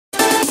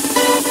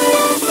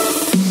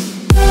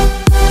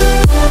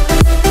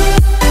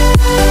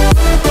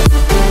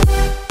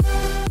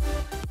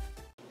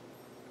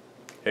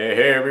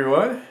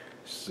everyone.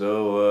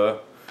 So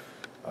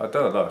I've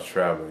done a lot of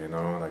travel, you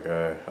know, like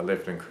I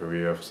lived in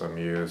Korea for some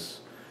years.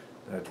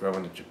 I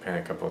traveled to Japan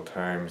a couple of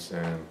times,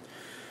 and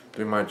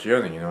during my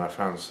journey, you know, I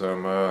found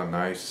some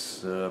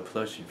nice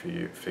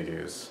plushie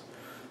figures.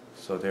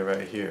 So they're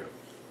right here.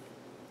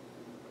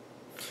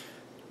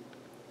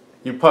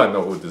 You probably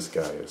know who this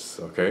guy is,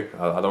 okay?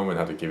 I don't even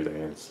have to give you the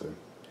answer.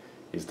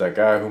 He's that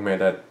guy who made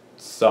that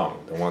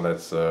song, the one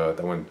that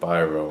went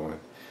viral,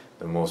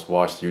 the most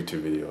watched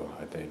YouTube video,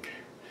 I think.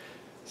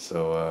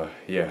 So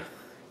yeah,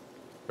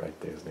 right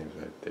there, his name's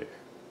right there.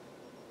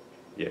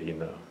 Yeah, you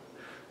know.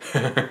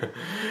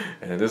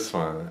 And this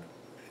one,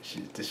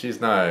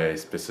 she's not a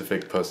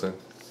specific person.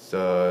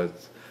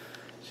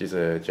 She's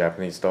a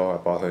Japanese doll. I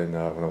bought her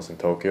when I was in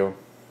Tokyo.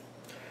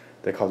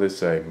 They call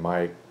this a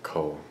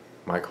Maiko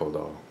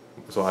doll.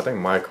 So I think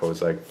Maiko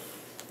is like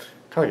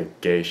kind of like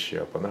a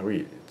geisha, but not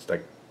really. It's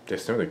like they're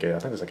similar to geisha. I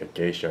think it's like a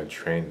geisha in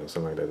training or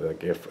something like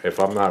that. Like if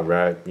I'm not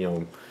right, you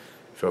know,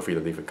 feel free to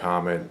leave a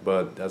comment.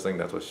 But I think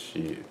that's what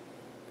she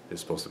is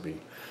supposed to be.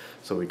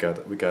 So we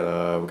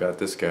got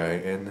this guy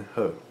and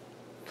her.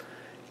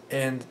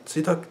 And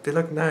see, look, they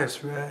look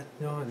nice, right?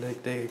 You know,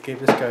 like they gave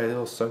this guy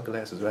little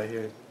sunglasses right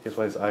here. Here's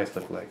what his eyes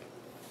look like.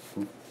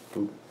 Boop,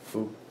 boop,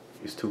 boop.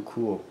 He's too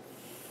cool.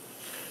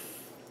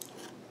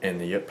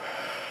 And yep,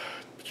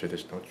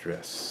 traditional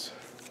dress.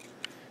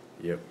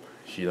 Yep,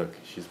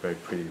 she's very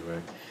pretty,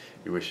 right?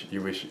 You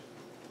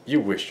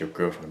wish your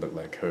girlfriend looked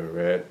like her,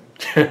 right?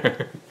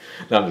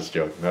 No, I'm just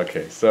joking.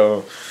 Okay, so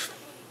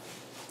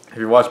if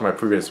you watch my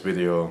previous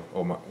video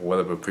or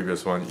whatever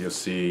previous one, you'll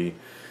see,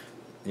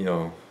 you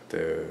know,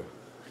 the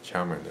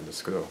charmer and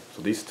the girl.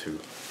 So these two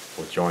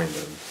will join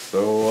them.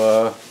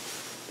 So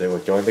they will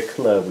join the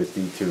club with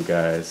these two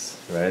guys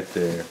right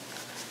there.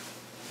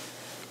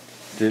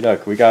 See,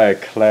 look, we got a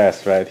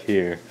class right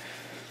here.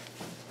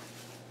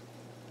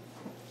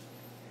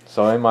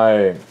 So I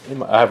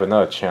have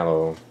another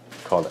channel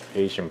called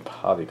Asian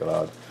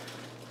Polyglot,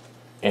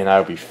 and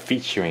I'll be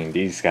featuring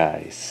these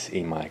guys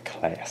in my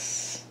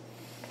class.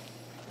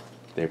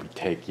 They will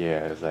take,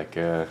 yeah, it's like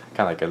kind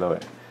of like a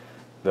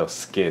little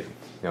skit,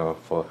 you know,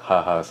 for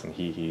ha-has and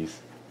hee-hees,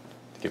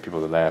 to get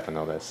people to laugh and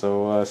all that.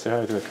 So say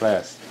hi to the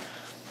class.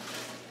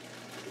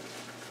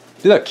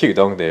 They look cute,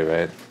 don't they,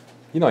 right?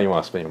 You know you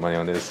want to spend your money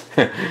on this.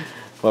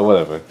 Well,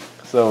 whatever.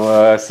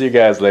 So see you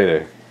guys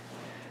later,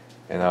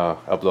 and I'll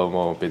upload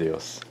more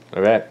videos.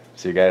 Alright,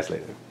 see you guys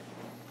later.